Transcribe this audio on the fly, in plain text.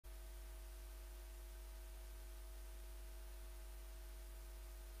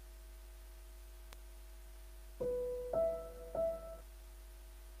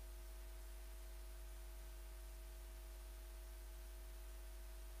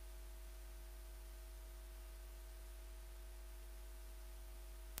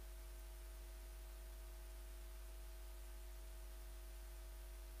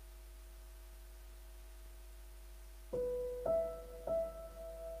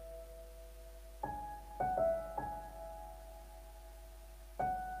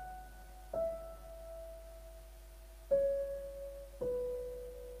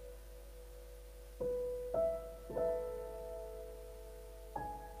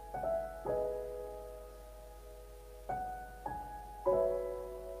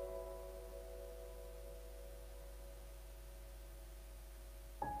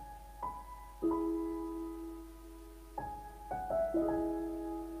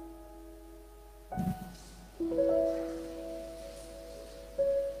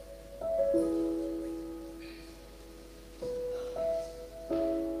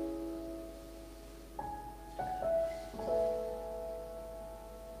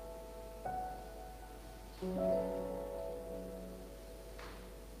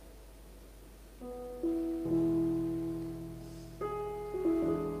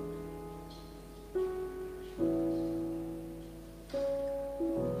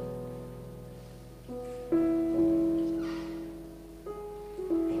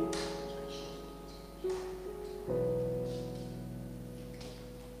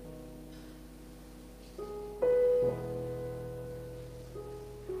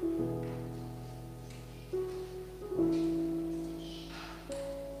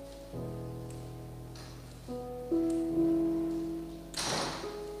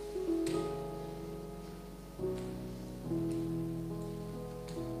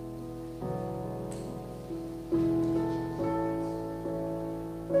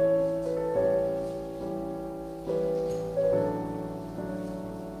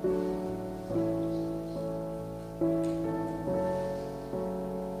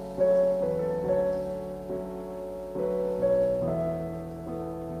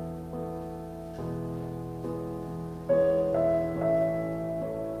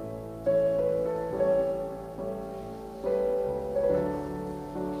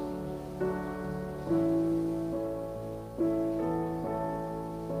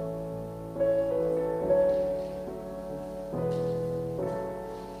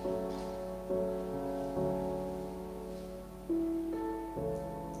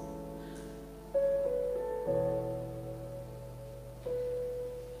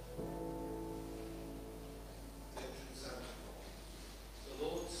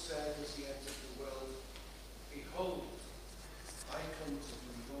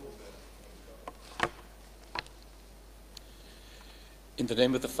In the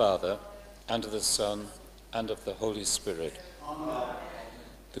name of the Father, and of the Son, and of the Holy Spirit. Amen.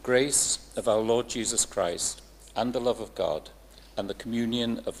 The grace of our Lord Jesus Christ, and the love of God, and the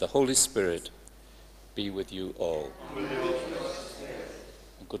communion of the Holy Spirit be with you all.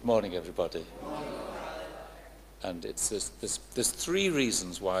 And good morning, everybody. And there's three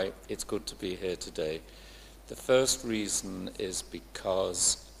reasons why it's good to be here today. The first reason is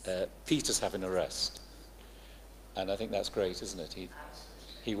because Peter's having a rest. And I think that's great, isn't it?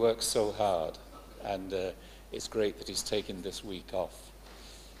 He works so hard, and it's great that he's taken this week off.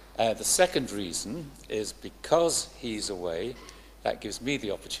 The second reason is because he's away, that gives me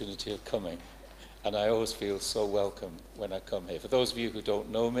the opportunity of coming. And I always feel so welcome when I come here. For those of you who don't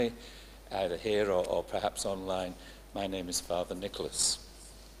know me, either here or perhaps online, my name is Father Nicholas.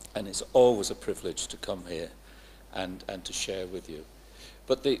 And it's always a privilege to come here and to share with you.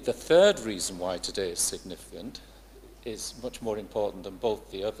 But the third reason why today is significant is much more important than both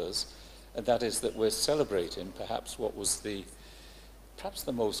the others, and that is that we're celebrating perhaps what was perhaps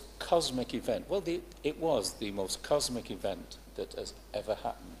the most cosmic event. Well, it was the most cosmic event that has ever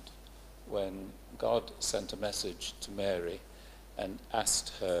happened, when God sent a message to Mary and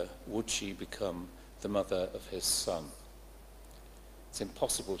asked her, would she become the mother of his son? It's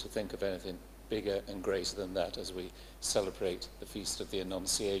impossible to think of anything bigger and greater than that as we celebrate the Feast of the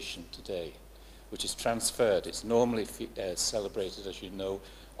Annunciation today, which is transferred. It's normally celebrated, as you know,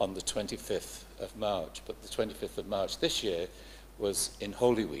 on the 25th of March, but the 25th of March this year was in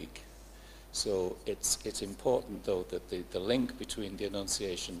Holy Week. So it's important, though, that the link between the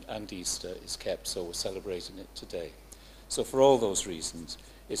Annunciation and Easter is kept, so we're celebrating it today. So for all those reasons,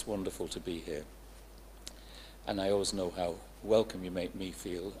 it's wonderful to be here. And I always know how welcome you make me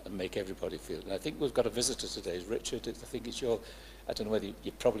feel and make everybody feel. And I think we've got a visitor today, Richard. I think it's your, I don't know whether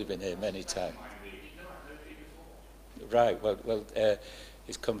you've probably been here many times. Right, well,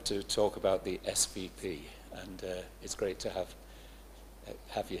 he's come to talk about the SVP, and it's great to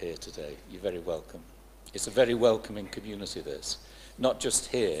have you here today. You're very welcome. It's a very welcoming community, this. Not just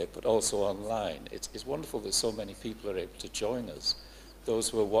here, but also online. It's wonderful that so many people are able to join us, those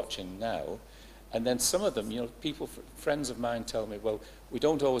who are watching now. And then some of them, friends of mine tell me, well, we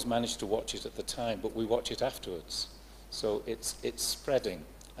don't always manage to watch it at the time, but we watch it afterwards. So it's spreading,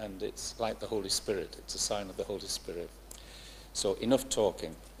 and it's like the Holy Spirit. It's a sign of the Holy Spirit. So enough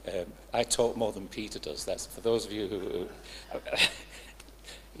talking. I talk more than Peter does. That's for those of you who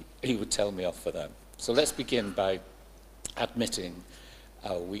he would tell me off for that. So let's begin by admitting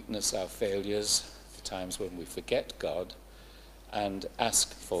our weakness, our failures, the times when we forget God, and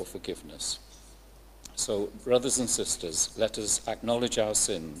ask for forgiveness. So, brothers and sisters, let us acknowledge our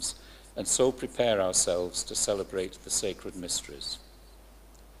sins and so prepare ourselves to celebrate the sacred mysteries.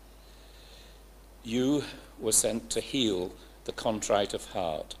 You were sent to heal the contrite of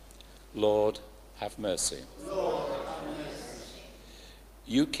heart. Lord, have mercy. Lord, have mercy.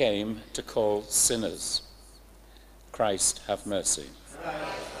 You came to call sinners. Christ, have mercy. Christ,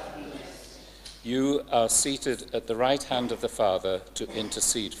 have mercy. You are seated at the right hand of the Father to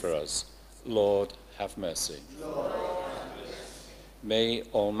intercede for us. Lord, have mercy. Lord, have mercy. May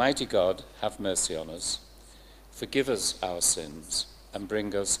Almighty God have mercy on us, forgive us our sins, and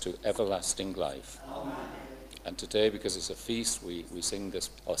bring us to everlasting life. Amen. And today, because it's a feast, we sing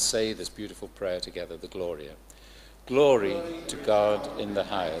this, or say this beautiful prayer together, the Gloria. Glory to God in the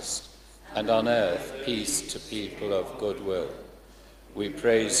highest, and on earth peace to people of good will. We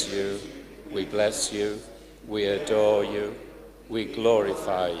praise you, we bless you, we adore you, we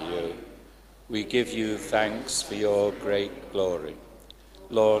glorify you. We give you thanks for your great glory.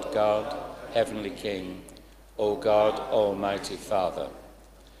 Lord God, Heavenly King, O God, Almighty Father,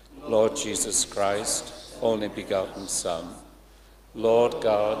 Lord Jesus Christ, only begotten Son, Lord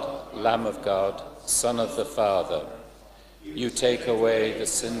God, Lamb of God, Son of the Father, you take away the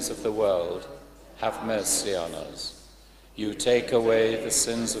sins of the world, have mercy on us. You take away the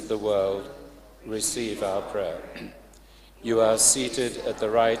sins of the world, receive our prayer. You are seated at the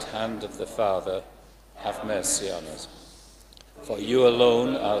right hand of the Father, have mercy on us. For you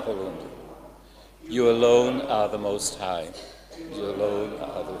alone are holy. You alone are the Most High. You alone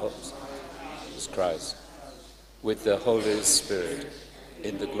are the Most High. Jesus Christ, with the Holy Spirit,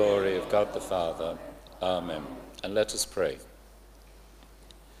 in the glory of God the Father. Amen. And let us pray.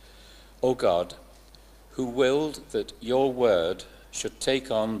 O God, who willed that your word should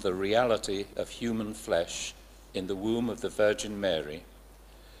take on the reality of human flesh in the womb of the Virgin Mary,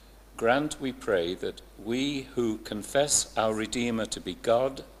 grant, we pray, that we who confess our Redeemer to be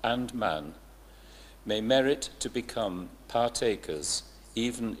God and man may merit to become partakers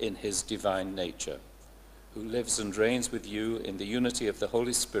even in his divine nature. who lives and reigns with you in the unity of the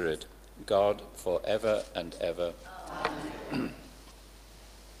Holy Spirit, God, for ever and ever. Amen.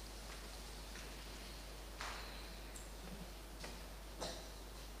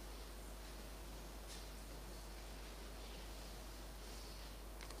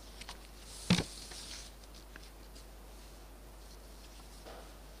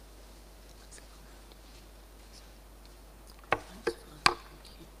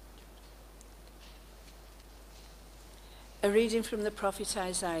 A reading from the prophet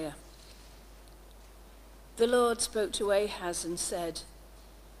Isaiah. The Lord spoke to Ahaz and said,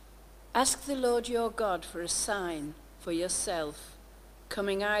 "Ask the Lord your God for a sign for yourself,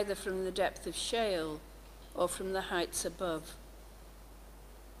 coming either from the depth of Sheol or from the heights above."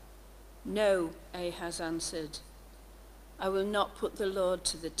 "No," Ahaz answered, "I will not put the Lord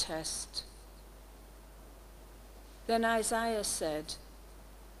to the test." Then Isaiah said,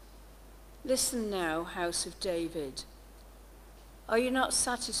 "Listen now, house of David. Are you not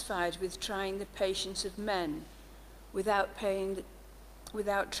satisfied with trying the patience of men without trying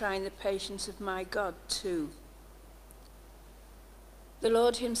the patience of my God too? The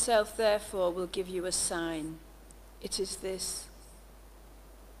Lord himself therefore will give you a sign. It is this: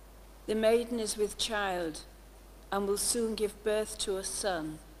 the maiden is with child and will soon give birth to a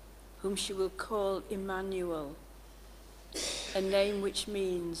son, whom she will call Emmanuel, a name which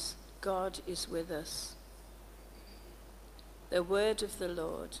means God is with us. The word of the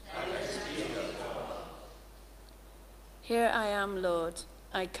Lord. Here I am, Lord,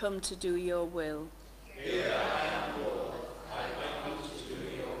 I come to do your will. Here I am, Lord, I come to do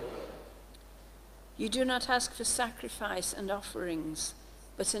your will. You do not ask for sacrifice and offerings,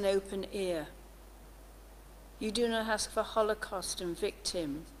 but an open ear. You do not ask for holocaust and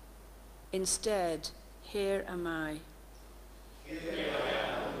victim. Instead, here am I. Here I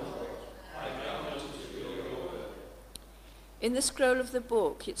am, Lord, I come to do your will. In the scroll of the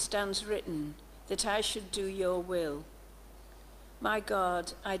book it stands written that I should do your will. My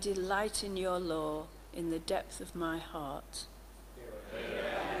God, I delight in your law in the depth of my heart.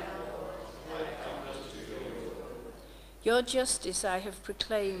 Your justice I have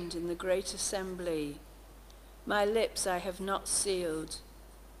proclaimed in the great assembly. My lips I have not sealed.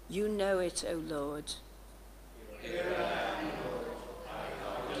 You know it, O Lord.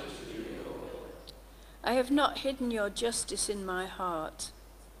 I have not hidden your justice in my heart,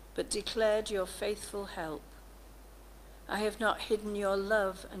 but declared your faithful help. I have not hidden your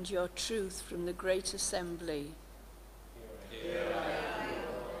love and your truth from the great assembly.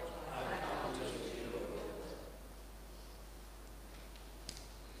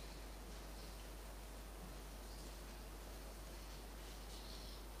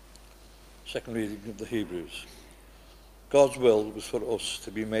 Second reading of the Hebrews. God's will was for us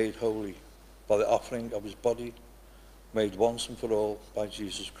to be made holy by the offering of his body, made once and for all by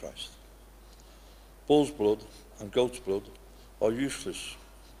Jesus Christ. Bull's blood and goat's blood are useless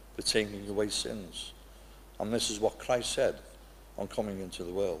for taking away sins, and this is what Christ said on coming into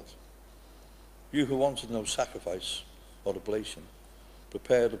the world. You who wanted no sacrifice or oblation,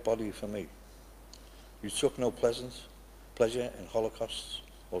 prepared a body for me. You took no pleasure in holocausts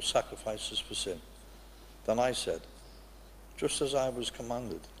or sacrifices for sin. Then I said, just as I was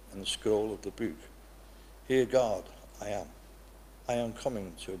commanded in the scroll of the book, here God, I am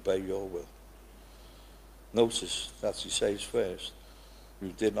coming to obey your will. Notice that he says first, you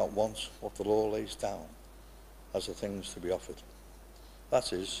did not want what the law lays down as the things to be offered.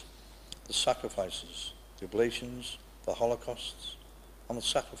 That is, the sacrifices, the oblations, the holocausts, and the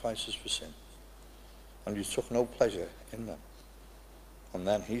sacrifices for sin. And you took no pleasure in them. And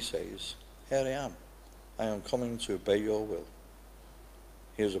then he says, here I am coming to obey your will.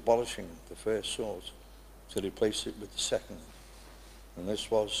 He is abolishing the first sort to replace it with the second. And this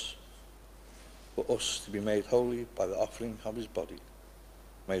was for us to be made holy by the offering of his body,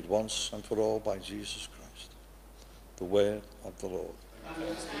 made once and for all by Jesus Christ. The word of the Lord.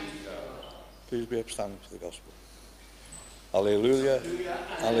 Please be upstanding for the gospel. Alleluia,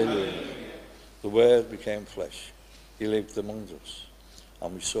 alleluia. The word became flesh. He lived among us,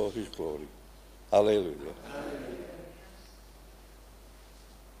 and we saw his glory. Alleluia.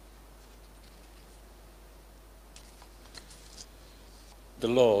 The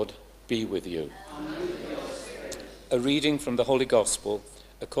Lord be with you. A reading from the Holy Gospel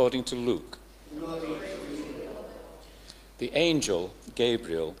according to Luke. The angel,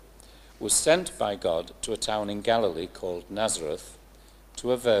 Gabriel, was sent by God to a town in Galilee called Nazareth,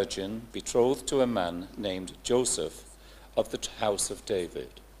 to a virgin betrothed to a man named Joseph of the house of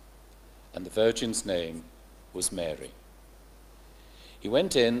David, and the virgin's name was Mary. He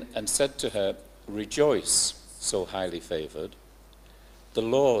went in and said to her, Rejoice, so highly favored. The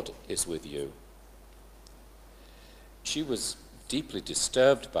Lord is with you. She was deeply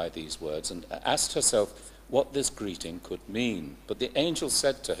disturbed by these words and asked herself what this greeting could mean. But the angel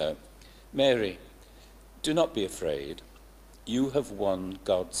said to her, Mary, do not be afraid. You have won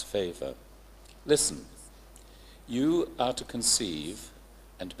God's favor. Listen, you are to conceive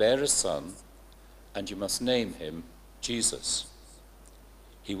and bear a son, and you must name him Jesus.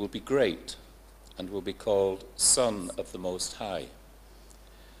 He will be great and will be called Son of the Most High.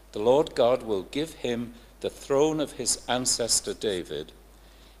 The Lord God will give him the throne of his ancestor David.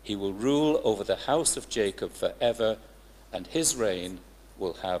 He will rule over the house of Jacob forever, and his reign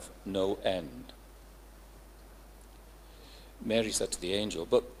will have no end. Mary said to the angel,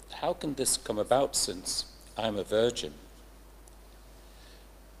 but how can this come about since I'm a virgin?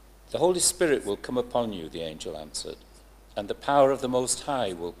 The Holy Spirit will come upon you, the angel answered, and the power of the Most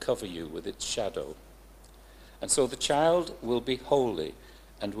High will cover you with its shadow. And so the child will be holy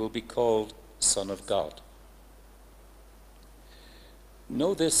and will be called Son of God.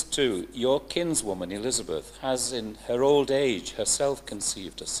 Know this too, your kinswoman Elizabeth has in her old age herself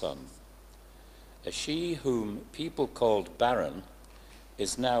conceived a son. She whom people called barren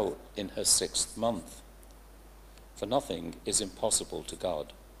is now in her 6th month, for nothing is impossible to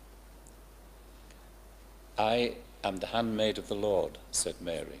God. I am the handmaid of the Lord, said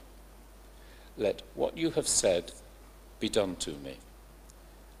Mary. Let what you have said be done to me.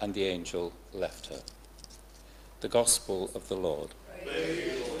 And the angel left her. The Gospel of the Lord.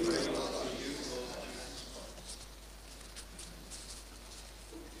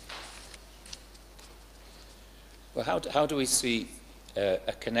 Well, how do we see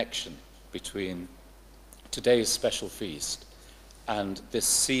a connection between today's special feast and this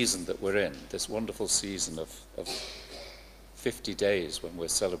season that we're in, this wonderful season of 50 days when we're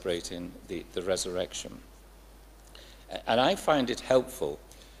celebrating the resurrection? And I find it helpful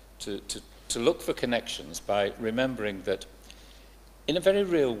to look for connections by remembering that in a very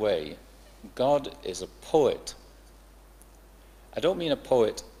real way, God is a poet. I don't mean a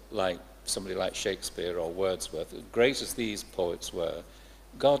poet like somebody like Shakespeare or Wordsworth. Great as these poets were,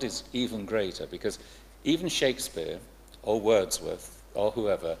 God is even greater, because even Shakespeare or Wordsworth or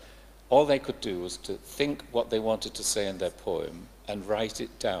whoever, all they could do was to think what they wanted to say in their poem and write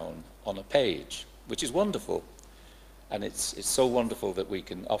it down on a page, which is wonderful. And it's so wonderful that we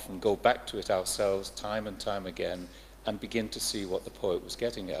can often go back to it ourselves time and time again and begin to see what the poet was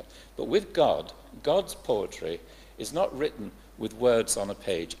getting at. But with God, God's poetry is not written with words on a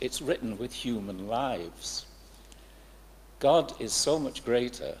page. It's written with human lives. God is so much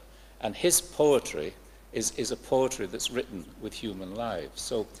greater, and his poetry is a poetry that's written with human lives.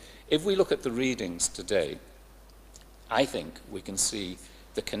 So if we look at the readings today, I think we can see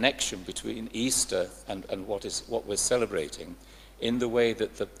the connection between Easter and what we're celebrating in the way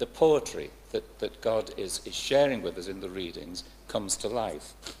that the poetry that God is sharing with us in the readings comes to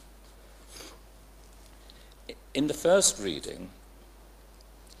life. In the first reading,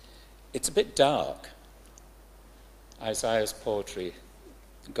 it's a bit dark. Isaiah's poetry,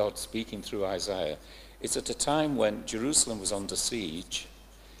 God speaking through Isaiah, it's at a time when Jerusalem was under siege,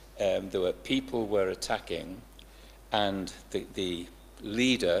 people were attacking, and the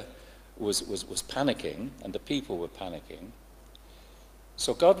leader was panicking, and the people were panicking.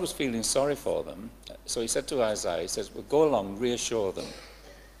 So God was feeling sorry for them. So he said to Isaiah, he says, well, go along, reassure them,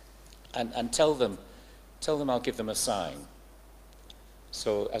 and tell them I'll give them a sign.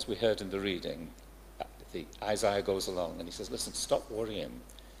 So as we heard in the reading, Isaiah goes along and he says, listen, stop worrying.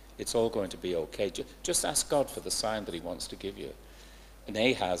 It's all going to be okay. Just ask God for the sign that he wants to give you. And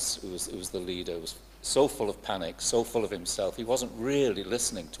Ahaz, who was the leader, was so full of panic, so full of himself, he wasn't really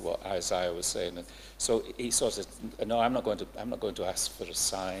listening to what Isaiah was saying. And so he sort of said, no, I'm not going to ask for a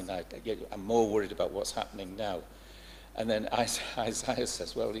sign. I'm more worried about what's happening now. And then Isaiah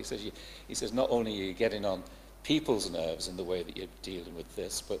says, well, he says, not only are you getting on people's nerves in the way that you're dealing with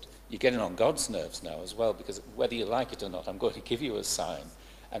this, but you're getting on God's nerves now as well, because whether you like it or not, I'm going to give you a sign.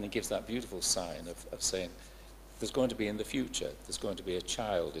 And he gives that beautiful sign of saying, there's going to be in the future, there's going to be a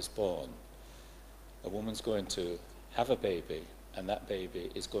child is born. A woman's going to have a baby, and that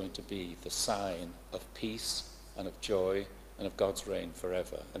baby is going to be the sign of peace and of joy and of God's reign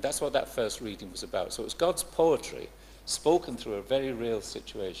forever. And that's what that first reading was about. So it was God's poetry spoken through a very real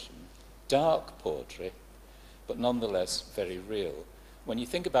situation, dark poetry, but nonetheless very real. When you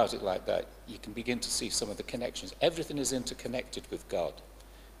think about it like that, you can begin to see some of the connections. Everything is interconnected with God.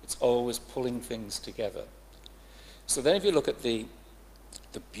 It's always pulling things together. So then if you look at the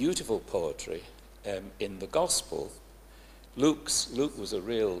beautiful poetry in the gospel, Luke was a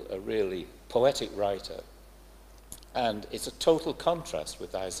really poetic writer, and it's a total contrast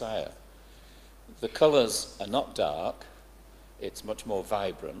with Isaiah. The colours are not dark, it's much more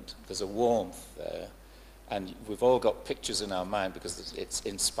vibrant, there's a warmth there, and we've all got pictures in our mind because it's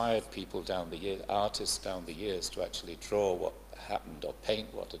inspired people down the years, artists down the years, to actually draw what happened or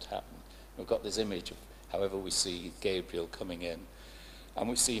paint what had happened. We've got this image of however we see Gabriel coming in, and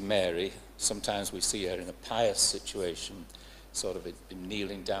we see Mary. Sometimes we see her in a pious situation, sort of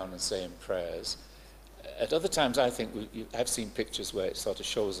kneeling down and saying prayers. At other times, I think I've seen pictures where it sort of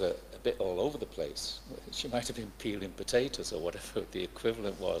shows her a bit all over the place. She might have been peeling potatoes or whatever the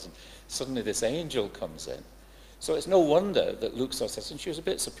equivalent was, and suddenly this angel comes in. So it's no wonder that Luke sort of says, and she was a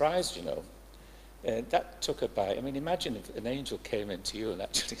bit surprised, you know. That took her by. I mean, imagine if an angel came into you and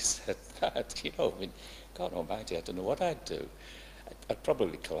actually said that, you know. I mean, God almighty, I don't know what I'd do. I'd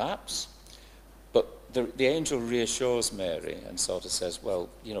probably collapse. But the angel reassures Mary and sort of says, well,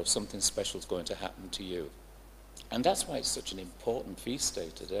 you know, something special is going to happen to you. And that's why it's such an important feast day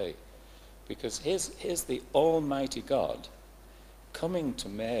today. Because here's the Almighty God coming to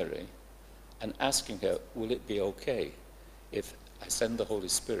Mary and asking her, will it be okay if I send the Holy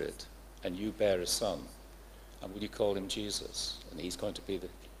Spirit and you bear a son? And will you call him Jesus? And he's going to be the...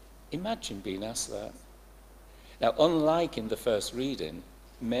 Imagine being asked that. Now, unlike in the first reading,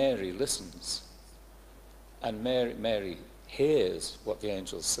 Mary listens. And Mary hears what the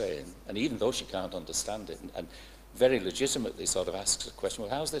angel's saying, and even though she can't understand it, and very legitimately sort of asks the question,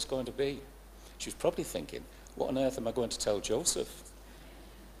 well, how's this going to be? She was probably thinking, what on earth am I going to tell Joseph?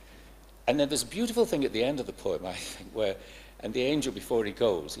 And then there's a beautiful thing at the end of the poem, I think, where, and the angel, before he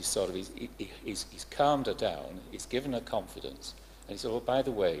goes, he's calmed her down, he's given her confidence, and he said, oh, by the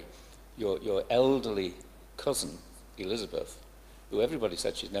way, your elderly cousin, Elizabeth, who everybody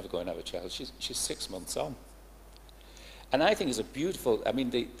said she's never going to have a child, she's 6 months on. And I think it's a beautiful, I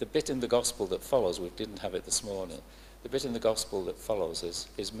mean, the bit in the gospel that follows, we didn't have it this morning, the bit in the gospel that follows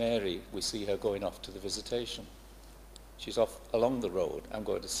is Mary, we see her going off to the visitation. She's off along the road, I'm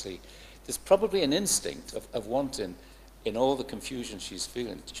going to see. There's probably an instinct of wanting, in all the confusion she's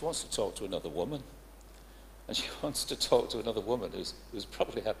feeling, she wants to talk to another woman. And she wants to talk to another woman who's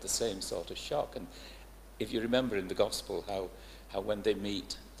probably had the same sort of shock. And if you remember in the gospel how when they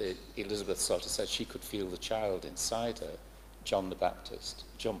meet, Elizabeth sort of said she could feel the child inside her, John the Baptist,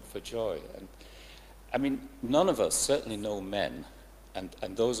 jump for joy. And I mean, none of us, certainly no men, and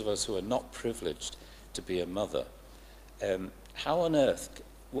those of us who are not privileged to be a mother, how on earth,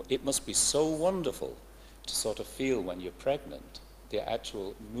 it must be so wonderful to sort of feel when you're pregnant, the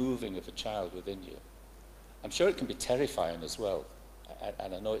actual moving of a child within you. I'm sure it can be terrifying as well,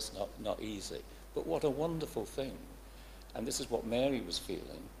 and I know it's not easy, but what a wonderful thing. And this is what Mary was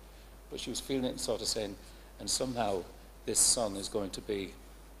feeling, but she was feeling it sort of saying, and somehow this son is going to be,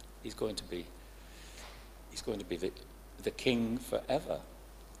 he's going to be the king forever.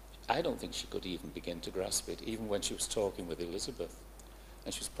 I don't think she could even begin to grasp it, even when she was talking with Elizabeth.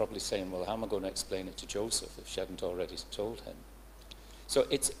 And she was probably saying, well, how am I going to explain it to Joseph if she hadn't already told him? So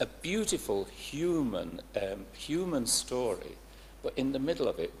it's a beautiful human story, but in the middle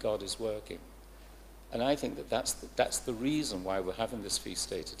of it, God is working. And I think that's the reason why we're having this feast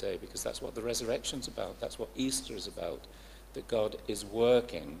day today, because that's what the resurrection's about. That's what Easter is about, that God is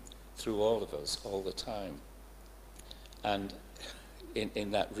working through all of us all the time. And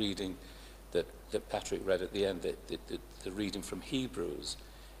in that reading that Patrick read at the end, the reading from Hebrews,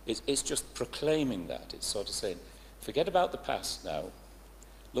 it's just proclaiming that. It's sort of saying, forget about the past now.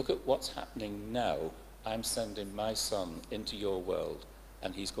 Look at what's happening now. I'm sending my son into your world,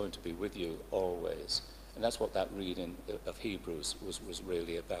 and he's going to be with you always. And that's what that reading of Hebrews was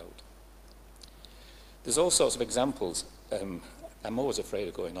really about. There's all sorts of examples. I'm always afraid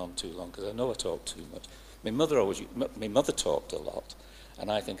of going on too long because I know I talk too much. My mother talked a lot,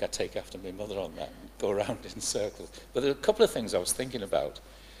 and I think I take after my mother on that and go around in circles. But there are a couple of things I was thinking about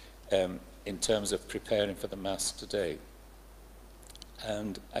in terms of preparing for the Mass today.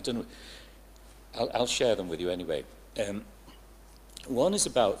 And I don't know, I'll share them with you anyway. One is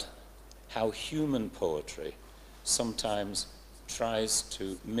about how human poetry sometimes tries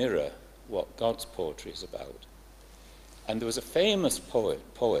to mirror what God's poetry is about. And there was a famous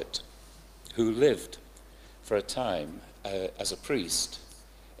poet who lived for a time as a priest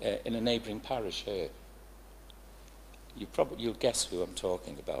in a neighbouring parish here. You'll guess who I'm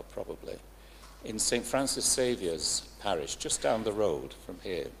talking about, probably. In St. Francis Xavier's parish, just down the road from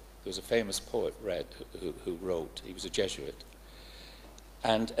here, there was a famous poet who wrote. He was a Jesuit.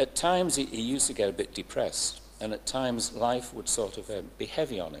 And at times he used to get a bit depressed, and at times life would sort of be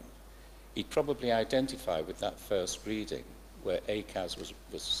heavy on him. He'd probably identify with that first reading where Achaz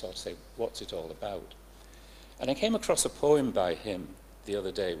was sort of saying, what's it all about? And I came across a poem by him the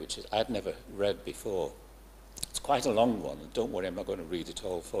other day, which I'd never read before. It's quite a long one, and don't worry, I'm not going to read it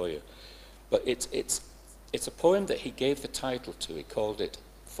all for you. But it's a poem that he gave the title to. He called it,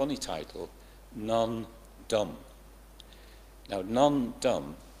 funny title, Non-Dumb. Now,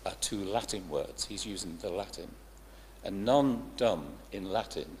 non-dumb are two Latin words. He's using the Latin. And non-dumb in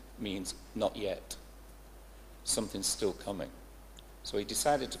Latin means not yet. Something's still coming. So he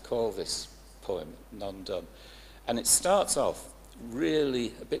decided to call this poem Non-Dumb. And it starts off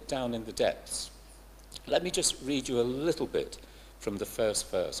really a bit down in the depths. Let me just read you a little bit from the first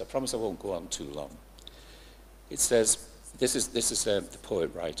verse. I promise I won't go on too long. It says, this is the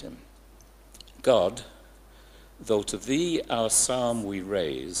poet writing. God, though to thee our psalm we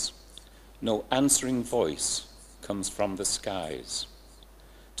raise, no answering voice comes from the skies.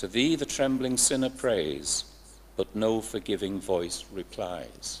 To thee the trembling sinner prays, but no forgiving voice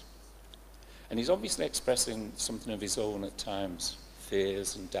replies. And he's obviously expressing something of his own at times,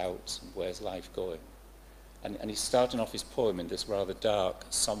 fears and doubts, and where's life going. And he's starting off his poem in this rather dark,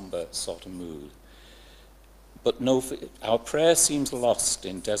 somber sort of mood. But our prayer seems lost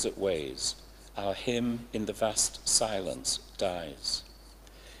in desert ways. Our hymn in the vast silence dies.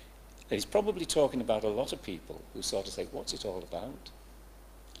 And he's probably talking about a lot of people who sort of say, what's it all about?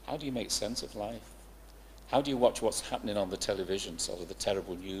 How do you make sense of life? How do you watch what's happening on the television, sort of the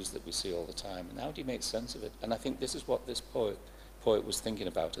terrible news that we see all the time? And how do you make sense of it? And I think this is what this poet was thinking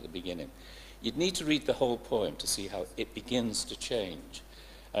about at the beginning. You'd need to read the whole poem to see how it begins to change.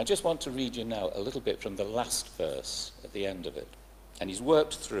 And I just want to read you now a little bit from the last verse at the end of it. And he's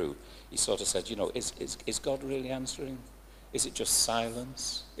worked through, he sort of said, is God really answering? Is it just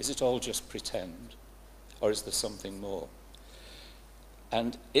silence? Is it all just pretend? Or is there something more?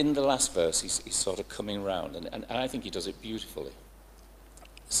 And in the last verse, he's sort of coming round, and I think he does it beautifully.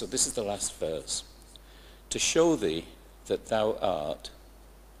 So this is the last verse. To show thee that thou art,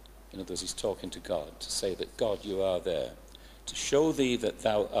 in other words, he's talking to God, to say that God, you are there. To show thee that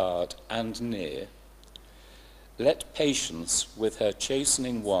thou art and near, let patience with her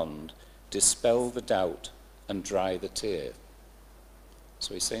chastening wand dispel the doubt and dry the tear.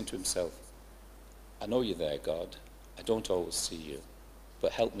 So he's saying to himself, I know you're there, God. I don't always see you,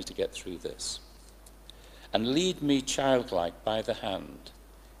 but help me to get through this. And lead me childlike by the hand,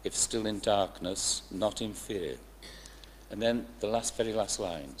 if still in darkness, not in fear. And then the very last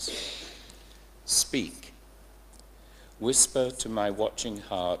lines. Speak. Whisper to my watching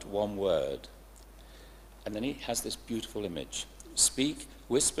heart one word. And then he has this beautiful image. Speak,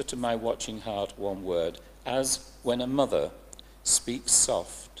 whisper to my watching heart one word, as when a mother speaks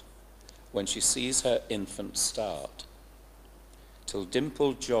soft when she sees her infant start, till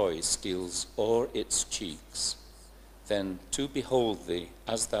dimpled joy steals o'er its cheeks. Then to behold thee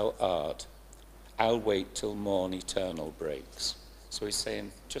as thou art, I'll wait till morn eternal breaks. So he's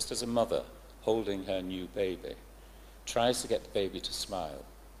saying, just as a mother holding her new baby, tries to get the baby to smile,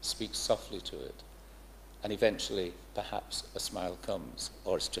 speaks softly to it, and eventually perhaps a smile comes,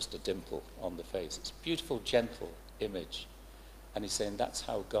 or it's just a dimple on the face. It's a beautiful, gentle image. And he's saying that's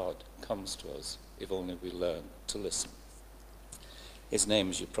how God comes to us, if only we learn to listen. His name,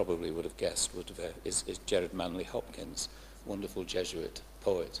 as you probably would have guessed, is Jared Manley Hopkins, wonderful Jesuit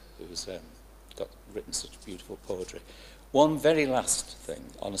poet who's got written such beautiful poetry. One very last thing,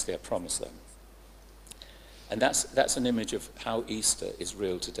 honestly, I promise them. And that's an image of how Easter is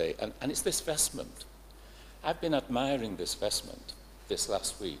real today. And it's this vestment. I've been admiring this vestment this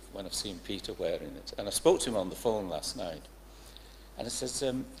last week when I've seen Peter wearing it. And I spoke to him on the phone last night. And I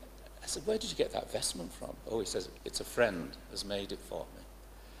said, where did you get that vestment from? Oh, he says, it's a friend has made it for me.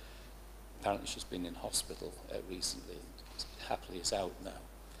 Apparently she's been in hospital recently. Happily is out now.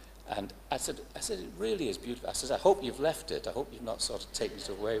 And I said, it really is beautiful. I said, I hope you've left it. I hope you've not sort of taken it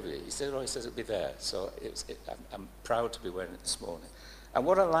away with you. He said, he says it'll be there. So I'm proud to be wearing it this morning. And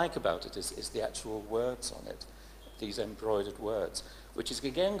what I like about it is the actual words on it, these embroidered words, which is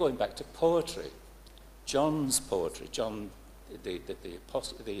again going back to poetry. John's poetry, John, the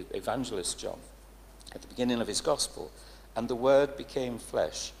evangelist John, at the beginning of his gospel. And the word became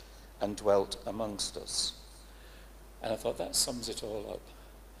flesh and dwelt amongst us. And I thought that sums it all up.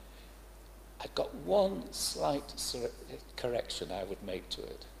 I've got one slight correction I would make to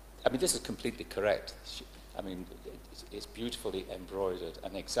it. I mean, this is completely correct. I mean, it's beautifully embroidered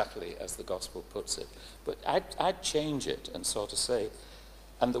and exactly as the gospel puts it. But I'd change it and sort of say,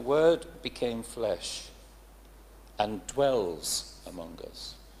 and the word became flesh and dwells among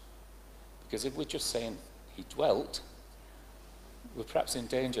us. Because if we're just saying he dwelt, we're perhaps in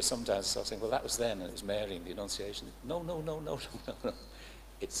danger sometimes of saying, well, that was then, and it was Mary in the Annunciation. No, no, no, no, no, no.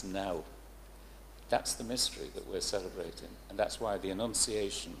 It's now. That's the mystery that we're celebrating. And that's why the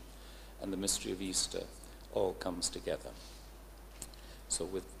Annunciation and the mystery of Easter all comes together. So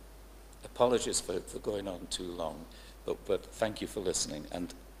with apologies for going on too long, but thank you for listening.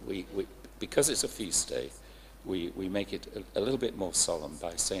 And we because it's a feast day, we make it a little bit more solemn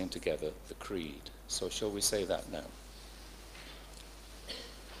by saying together the Creed. So shall we say that now?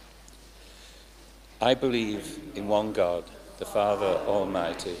 I believe in one God, the Father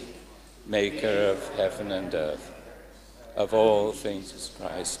Almighty, maker of heaven and earth, of all things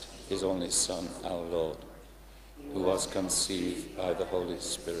Christ, his only Son, our Lord, who was conceived by the Holy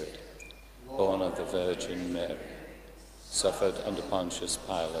Spirit, born of the Virgin Mary, suffered under Pontius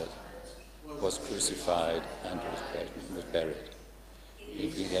Pilate, was crucified and was buried. He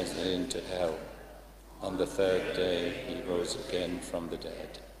descended into hell. On the third day he rose again from the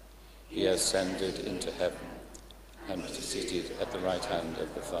dead. He ascended into heaven and is seated at the right hand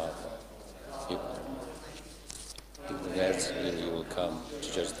of the Father. He will come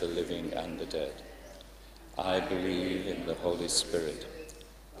to judge the living and the dead. I believe in the Holy Spirit,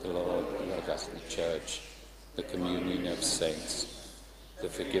 the Lord Catholic Church, the communion of saints, the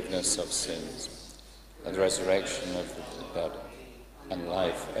forgiveness of sins, and the resurrection of the dead, and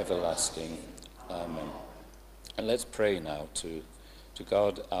life everlasting. Amen. And let's pray now to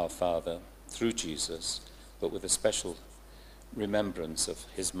God our Father through Jesus, but with a special remembrance of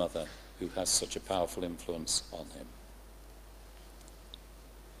his mother, who has such a powerful influence on him.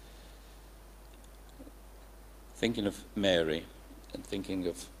 Thinking of Mary and thinking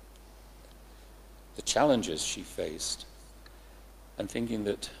of the challenges she faced, and thinking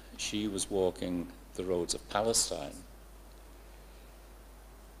that she was walking the roads of Palestine,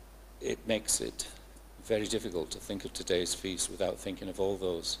 it makes it very difficult to think of today's feast without thinking of all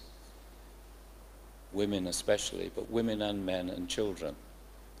those women especially, but women and men and children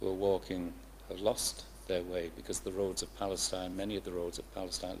who are walking, have lost their way because the roads of Palestine, many of the roads of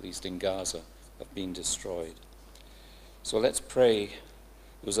Palestine, at least in Gaza, have been destroyed. So let's pray.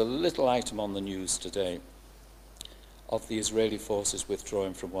 There was a little item on the news today of the Israeli forces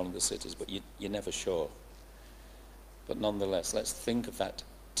withdrawing from one of the cities, but you're never sure. But nonetheless, let's think of that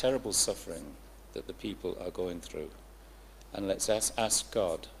terrible suffering that the people are going through. And let's ask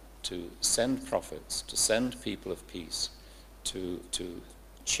God to send prophets, to send people of peace, to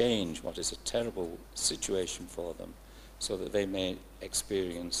change what is a terrible situation for them, so that they may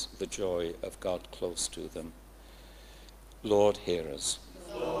experience the joy of God close to them. Lord, hear us.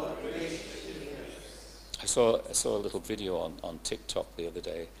 Lord, I saw a little video on TikTok the other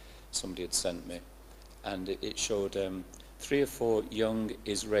day, somebody had sent me, and it showed 3 or 4 young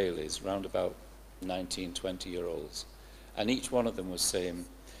Israelis, round about 19, 20-year-olds, and each one of them was saying,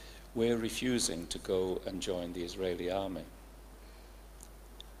 we're refusing to go and join the Israeli army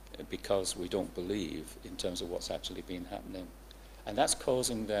because we don't believe in terms of what's actually been happening. And that's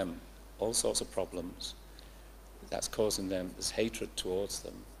causing them all sorts of problems. That's causing them this hatred towards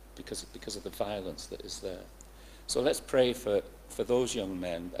them because of the violence that is there. So let's pray for those young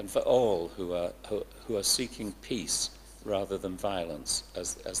men and for all who are seeking peace rather than violence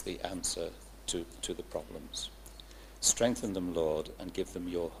as the answer to the problems. Strengthen them, Lord, and give them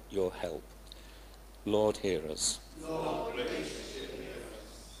your help. Lord, hear us. Lord,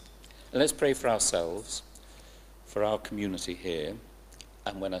 and let's pray for ourselves, for our community here.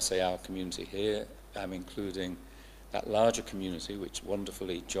 And when I say our community here, I'm including that larger community which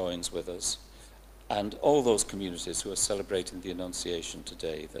wonderfully joins with us, and all those communities who are celebrating the Annunciation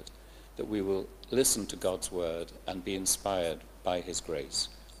today, that we will listen to God's word and be inspired by his grace.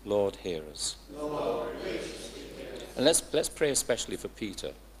 Lord, hear us. Lord, and let's pray especially for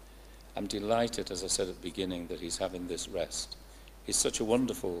Peter. I'm delighted, as I said at the beginning, that he's having this rest. He's such a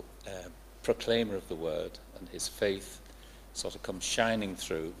wonderful proclaimer of the word, and his faith sort of comes shining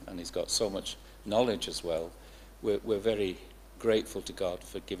through, and he's got so much knowledge as well. We're very grateful to God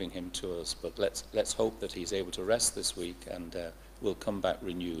for giving him to us, but let's hope that he's able to rest this week and will come back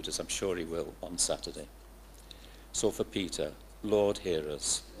renewed, as I'm sure he will on Saturday. So for Peter, Lord, hear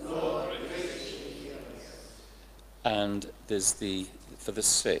us. Lord, and there's for the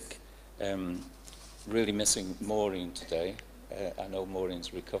sick, really missing Maureen today. I know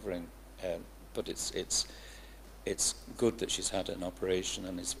Maureen's recovering, but it's good that she's had an operation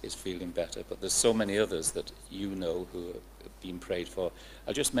and is feeling better. But there's so many others that you know who have been prayed for.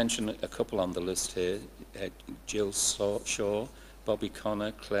 I'll just mention a couple on the list here. Jill Shaw, Bobby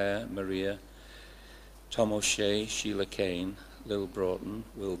Connor, Claire, Maria, Tom O'Shea, Sheila Kane, Lil Broughton,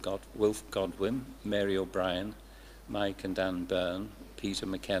 Wilf Godwin, Mary O'Brien, Mike and Dan Byrne, Peter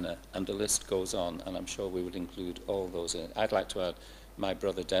McKenna, and the list goes on, and I'm sure we would include all those in it. I'd like to add my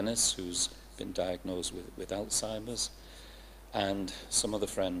brother Dennis, who's been diagnosed with Alzheimer's, and some other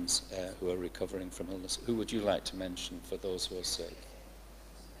friends who are recovering from illness. Who would you like to mention for those who are sick?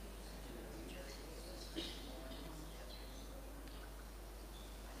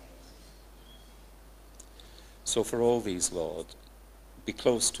 So for all these, Lord, be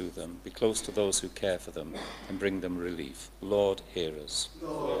close to them, be close to those who care for them, and bring them relief. Lord, hear us.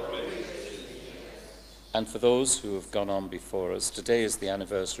 Lord, and for those who have gone on before us, today is the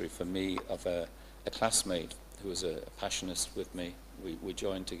anniversary for me of a classmate who was a passionist with me. We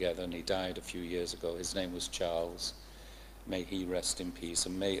joined together, and he died a few years ago. His name was Charles. May he rest in peace,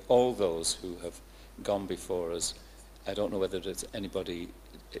 and may all those who have gone before us, I don't know whether there's anybody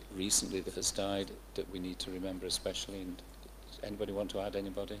recently that has died that we need to remember especially. And anybody want to add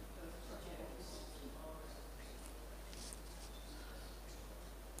anybody?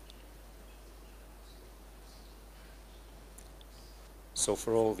 So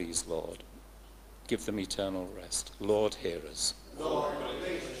for all these, Lord, give them eternal rest. Lord, hear us. Lord,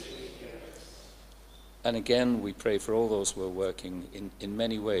 and again, we pray for all those who are working in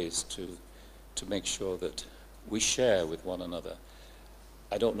many ways to make sure that we share with one another.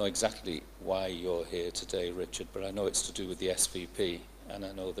 I don't know exactly why you're here today, Richard, but I know it's to do with the SVP, and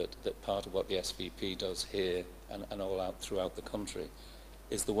I know that part of what the SVP does here and all out throughout the country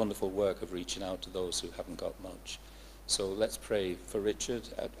is the wonderful work of reaching out to those who haven't got much. So let's pray for Richard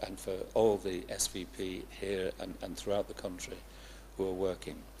and for all the SVP here and throughout the country who are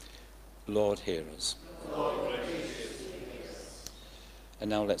working. Lord, hear us. Lord, and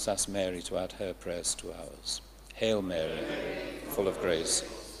now let's ask Mary to add her prayers to ours. Hail Mary, full of grace,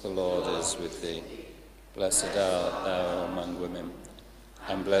 the Lord is with thee. Blessed art thou among women,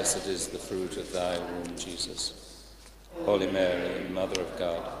 and blessed is the fruit of thy womb, Jesus. Holy Mary, Mother of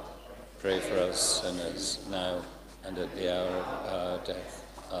God, pray for us sinners, now and at the hour of our death.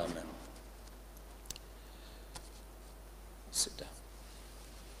 Amen. Sit down.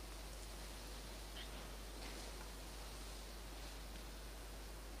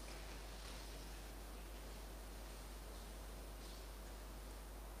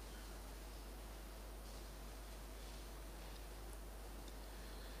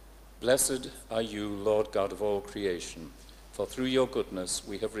 Blessed are you, Lord God of all creation, for through your goodness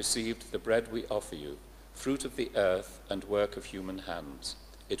we have received the bread we offer you, fruit of the earth and work of human hands.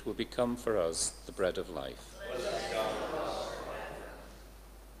 It will become for us the bread of life.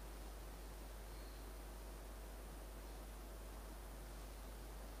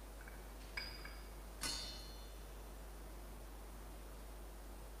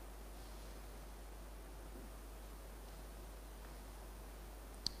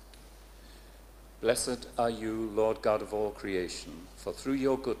 Blessed are you, Lord God of all creation, for through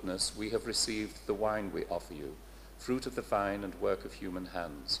your goodness we have received the wine we offer you, fruit of the vine and work of human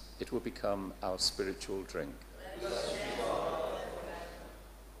hands. It will become our spiritual drink.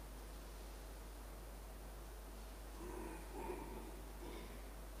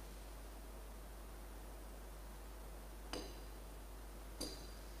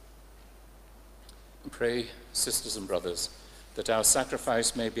 Pray, sisters and brothers, that our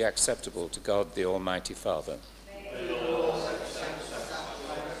sacrifice may be acceptable to God the Almighty Father. may the Lord accept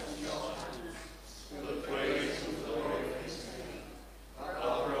sacrifice from your hands, for the praise and glory of his name,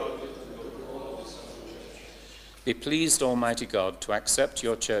 our growth and the good of his own church. Be pleased, Almighty God, to accept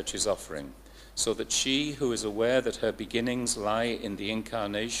your church's offering, so that she who is aware that her beginnings lie in the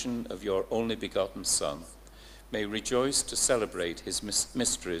incarnation of your only begotten Son may rejoice to celebrate his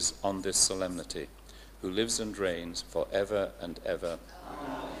mysteries on this solemnity, who lives and reigns for ever and ever.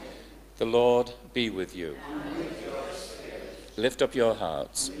 Amen. The Lord be with you. And with your spirit. Lift up your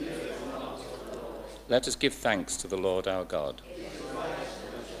hearts. We lift them up to the Lord. Let us give thanks to the Lord our God. It is right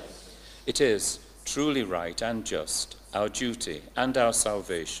and just. It is truly right and just, our duty and our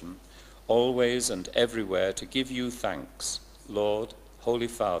salvation, always and everywhere to give you thanks, Lord, Holy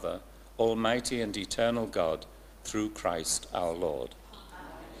Father, Almighty and eternal God, through Christ our Lord.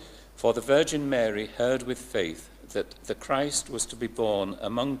 For the Virgin Mary heard with faith that the Christ was to be born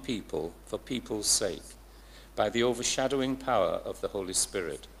among people for people's sake, by the overshadowing power of the Holy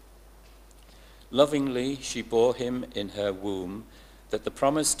Spirit. Lovingly she bore him in her womb, that the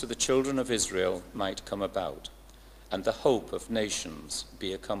promise to the children of Israel might come about, and the hope of nations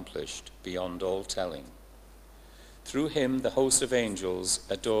be accomplished beyond all telling. Through him the host of angels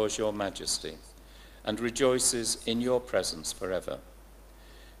adores your majesty, and rejoices in your presence forever.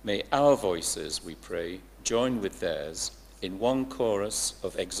 May our voices, we pray, join with theirs in one chorus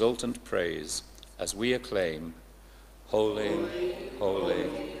of exultant praise as we acclaim, Holy, holy,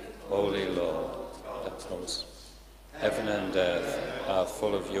 holy Lord of hosts. Heaven and earth are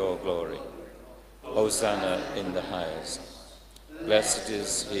full of your glory. Hosanna in the highest. Blessed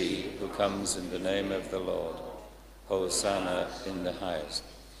is he who comes in the name of the Lord. Hosanna in the highest.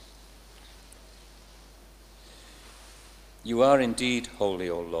 You are indeed holy,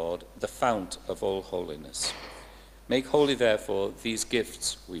 O Lord, the fount of all holiness. Make holy, therefore, these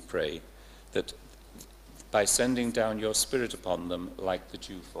gifts, we pray, that by sending down your Spirit upon them like the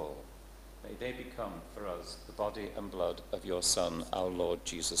dewfall, may they become for us the body and blood of your Son, our Lord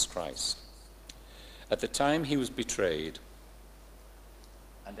Jesus Christ. At the time he was betrayed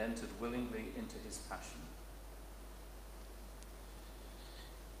and entered willingly into his passion,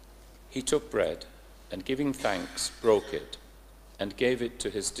 he took bread, and giving thanks, broke it, and gave it to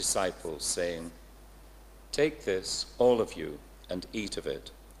his disciples, saying, "Take this, all of you, and eat of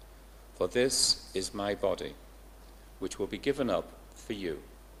it, for this is my body, which will be given up for you."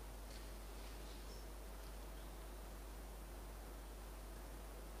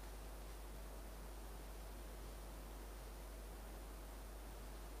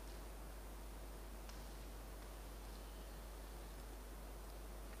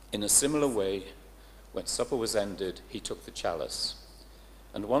 In a similar way, when supper was ended, he took the chalice,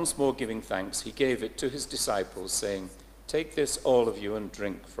 and once more giving thanks, he gave it to his disciples, saying, "Take this, all of you, and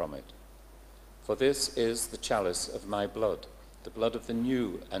drink from it. For this is the chalice of my blood, the blood of the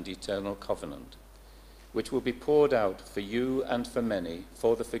new and eternal covenant, which will be poured out for you and for many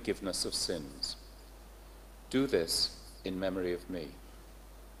for the forgiveness of sins. Do this in memory of me."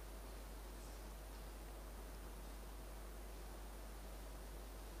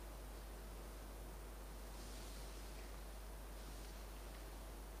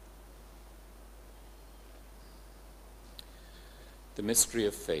 The mystery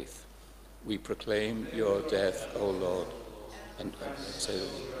of faith. We proclaim your death, O Lord, and until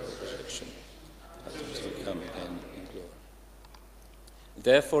your resurrection, until you come again in glory.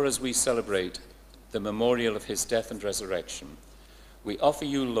 Therefore, as we celebrate the memorial of his death and resurrection, we offer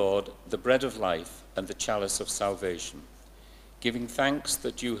you, Lord, the bread of life and the chalice of salvation, giving thanks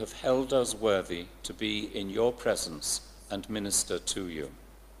that you have held us worthy to be in your presence and minister to you.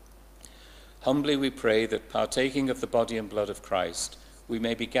 Humbly we pray that, partaking of the body and blood of Christ, we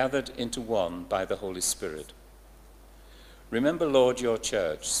may be gathered into one by the Holy Spirit. Remember, Lord, your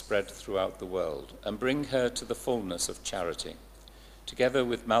church spread throughout the world, and bring her to the fullness of charity, together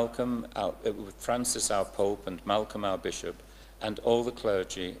with with Francis our Pope and Malcolm our Bishop, and all the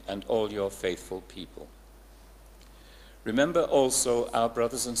clergy and all your faithful people. Remember also our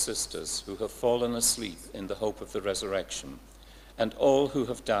brothers and sisters who have fallen asleep in the hope of the resurrection, and all who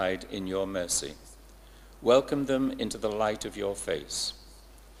have died in your mercy. Welcome them into the light of your face.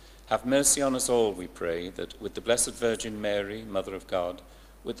 Have mercy on us all, we pray, that with the Blessed Virgin Mary, Mother of God,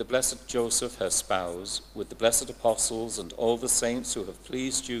 with the blessed Joseph, her spouse, with the blessed apostles and all the saints who have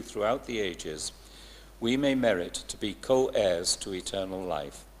pleased you throughout the ages, we may merit to be co-heirs to eternal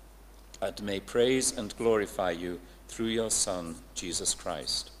life, and may praise and glorify you through your Son, Jesus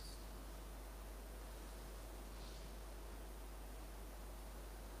Christ.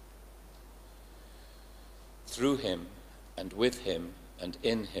 Through him, and with him, and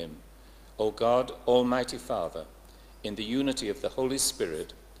in him, O God, Almighty Father, in the unity of the Holy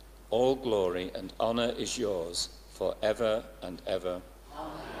Spirit, all glory and honor is yours forever and ever.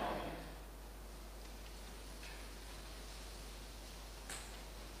 Amen.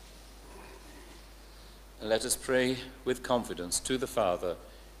 And let us pray with confidence to the Father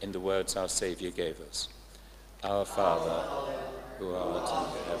in the words our Saviour gave us. Our Father, who art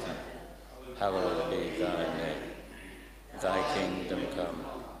in heaven, hallowed be thy name. Thy kingdom come,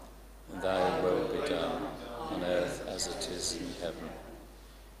 thy will be done, on earth as it is in heaven.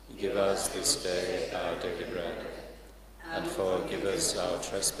 Give us this day our daily bread, and forgive us our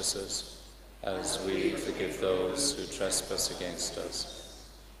trespasses, as we forgive those who trespass against us.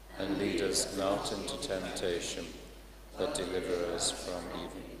 And lead us not into temptation, but deliver us from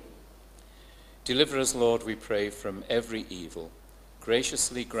evil. Deliver us, Lord, we pray, from every evil.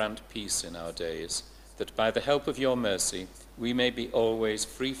 Graciously grant peace in our days, that by the help of your mercy we may be always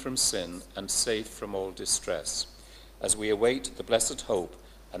free from sin and safe from all distress, as we await the blessed hope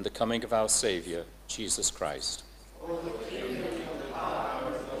and the coming of our Saviour, Jesus Christ.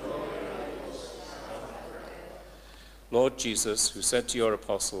 Lord Jesus, who said to your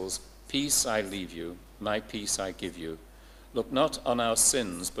apostles, "Peace I leave you, my peace I give you," look not on our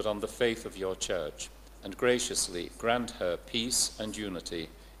sins, but on the faith of your church, and graciously grant her peace and unity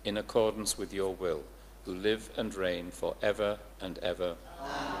in accordance with your will, who live and reign for ever and ever.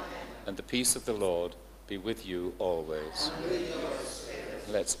 Amen. And the peace of the Lord be with you always.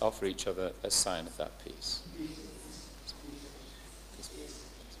 Let's offer each other a sign of that peace.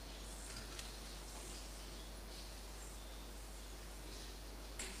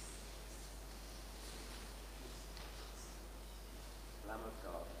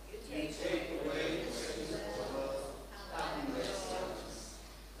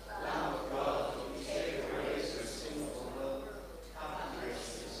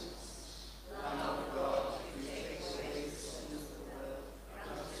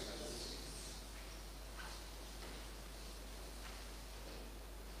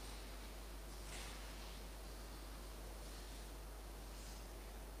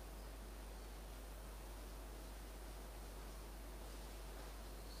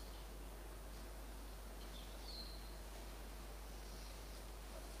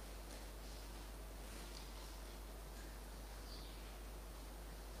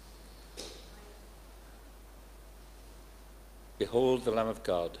 Behold the Lamb of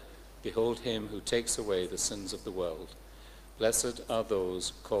God. Behold him who takes away the sins of the world. Blessed are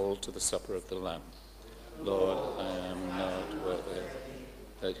those called to the supper of the Lamb. Lord, I am not worthy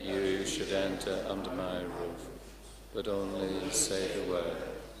that you should enter under my roof, but only say the word,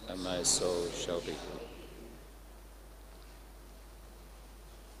 and my soul shall be healed.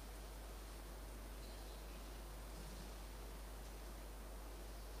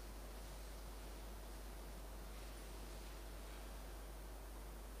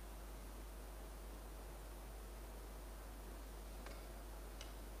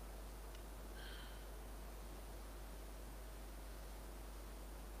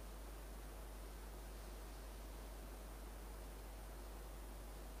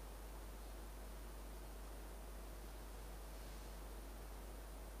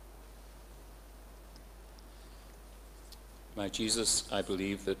 My Jesus, I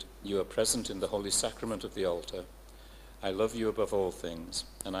believe that you are present in the holy sacrament of the altar. I love you above all things,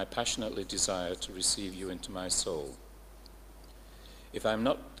 and I passionately desire to receive you into my soul. If I am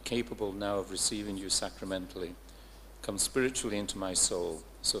not capable now of receiving you sacramentally, come spiritually into my soul,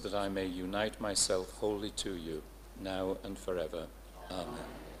 so that I may unite myself wholly to you, now and forever. Amen.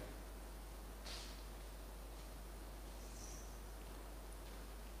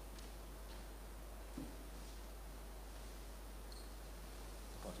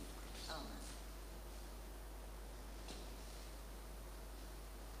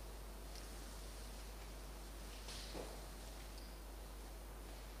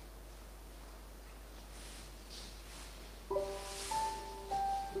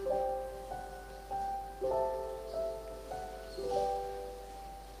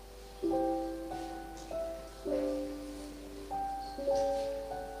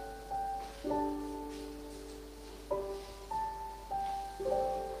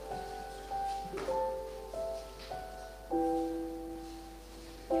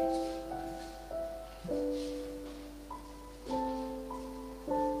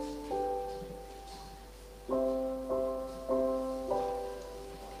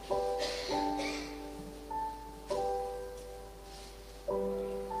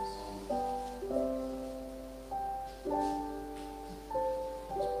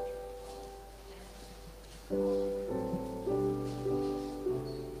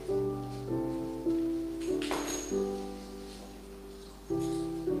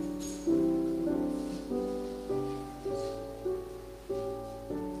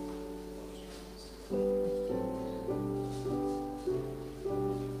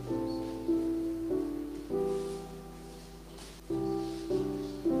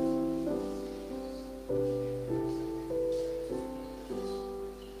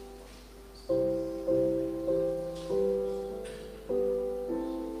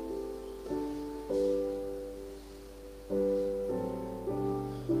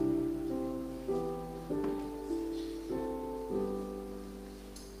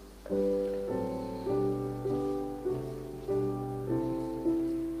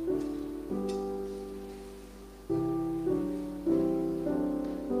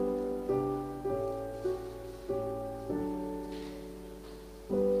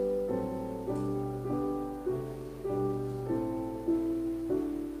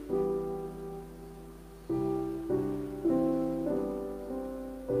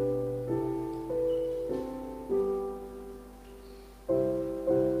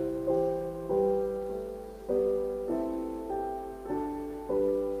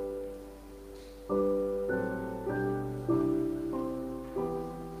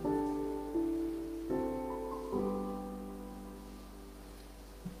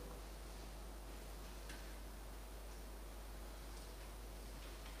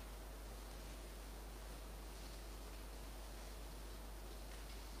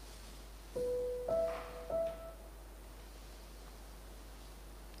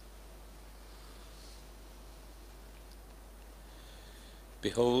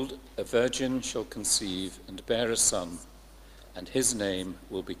 Behold, a virgin shall conceive and bear a son, and his name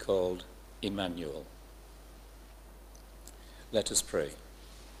will be called Emmanuel. Let us pray.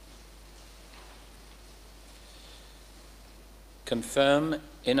 Confirm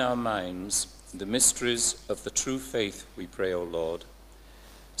in our minds the mysteries of the true faith, we pray, O Lord,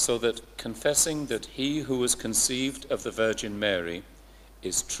 so that, confessing that he who was conceived of the Virgin Mary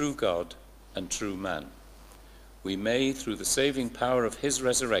is true God and true man, we may, through the saving power of his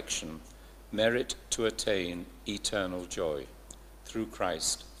resurrection, merit to attain eternal joy. Through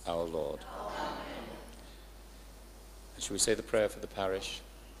Christ our Lord. Amen. Shall we say the prayer for the parish?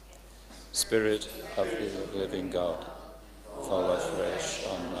 Spirit of the living God, fall afresh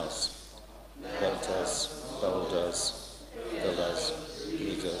on us. Help us, hold us, fill us,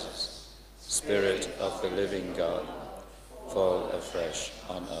 lead us. Spirit of the living God, fall afresh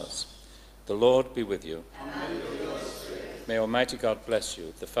on us. The Lord be with you. May Almighty God bless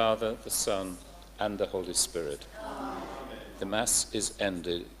you, the Father, the Son, and the Holy Spirit. Amen. The Mass is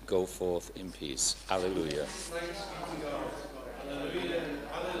ended. Go forth in peace. Alleluia. Thanks be to God. Alleluia.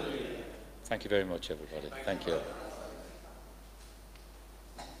 Alleluia. Thank you very much, everybody. Thank you.